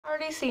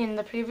already seen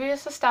the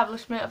previous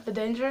establishment of the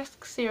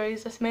Dangeresque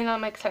series, this may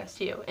not make sense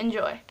to you.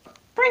 Enjoy.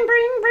 Bring,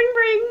 bring, bring,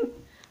 bring.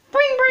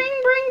 Bring, bring,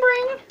 bring,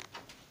 bring.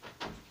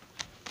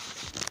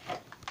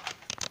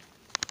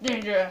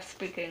 Dangerous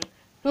speaking.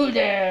 Who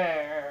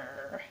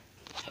dare?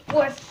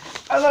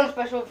 What's our lunch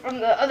special from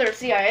the other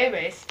CIA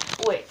base?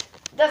 Wait,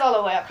 that's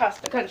all the way across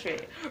the country.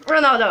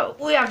 Ronaldo,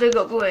 we have to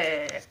go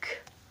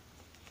quick.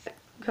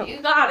 Go.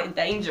 You got it,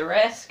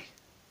 Dangeresque.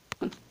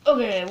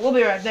 Okay, we'll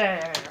be right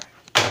there.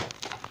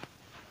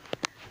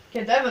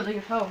 Can't ever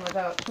leave home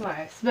without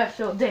my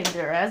special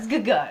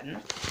Dangeresque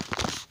gun.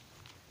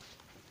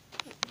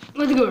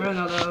 Let's go,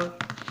 Ronaldo.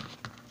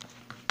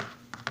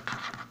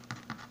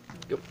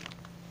 Go.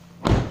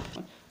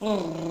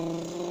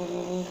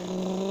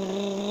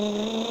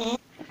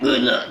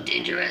 Good luck,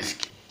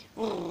 Dangeresque.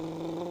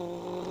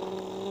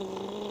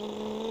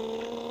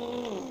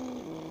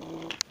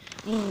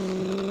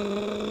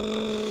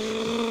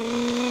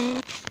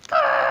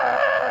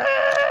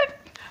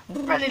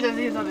 Ready to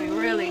see something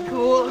really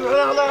cool,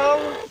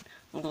 Ronaldo?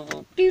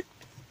 Beep,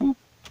 boop,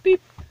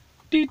 beep,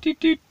 doot, doot,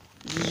 doot.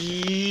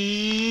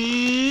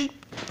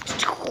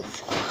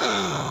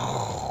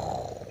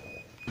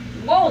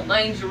 Whoa,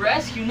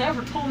 Dangeresque, you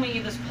never told me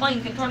this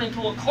plane can turn into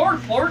a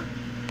carport.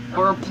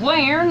 Or a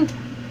plane.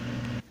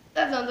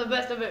 That's not the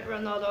best of it,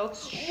 Ronaldo.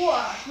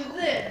 Watch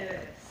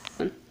this.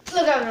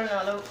 Look out,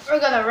 Ronaldo. We're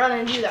gonna run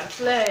into that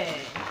plane.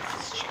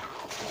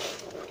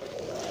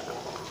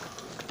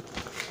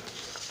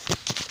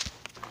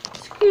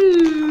 You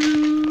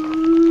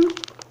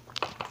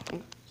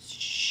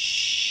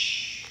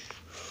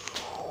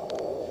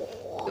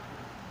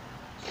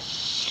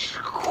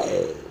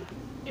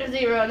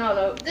see,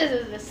 Ronaldo, this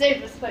is the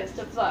safest place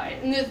to fly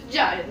in this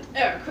giant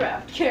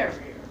aircraft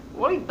carrier.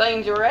 Wait,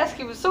 Dangeresque,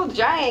 it was so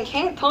giant,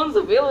 can't tons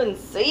of villains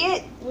see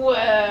it?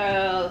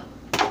 Well...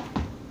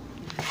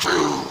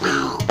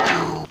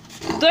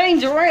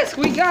 Dangeresque,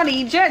 we gotta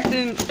eject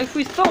him if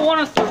we still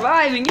want to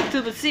survive and get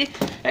to the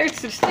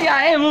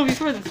CIA movie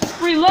for the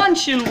free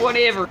lunch and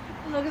whatever.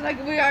 Looks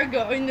like we are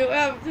going to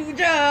have to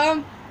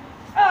jump.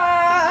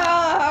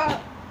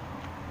 Ah!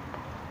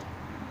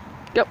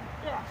 Yep.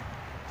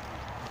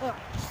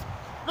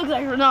 Looks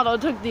like Ronaldo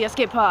took the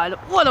escape pod.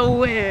 What a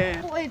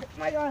win! Wait,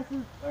 my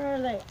glasses, where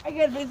are they? I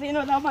can't be seen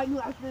without my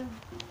glasses.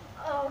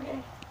 Oh,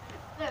 okay.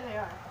 There they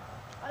are.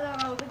 I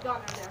thought I was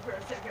gone in there for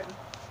a second.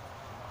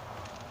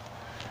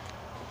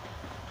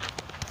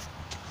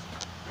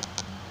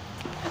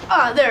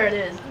 Ah, there it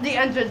is. The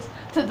entrance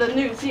to the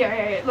new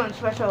CIA lunch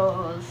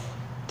specials.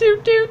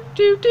 Doot doot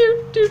doot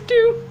doot doot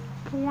doot.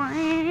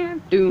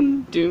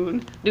 Doon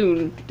doon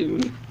doon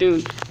doon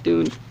doon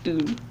doon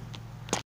doon.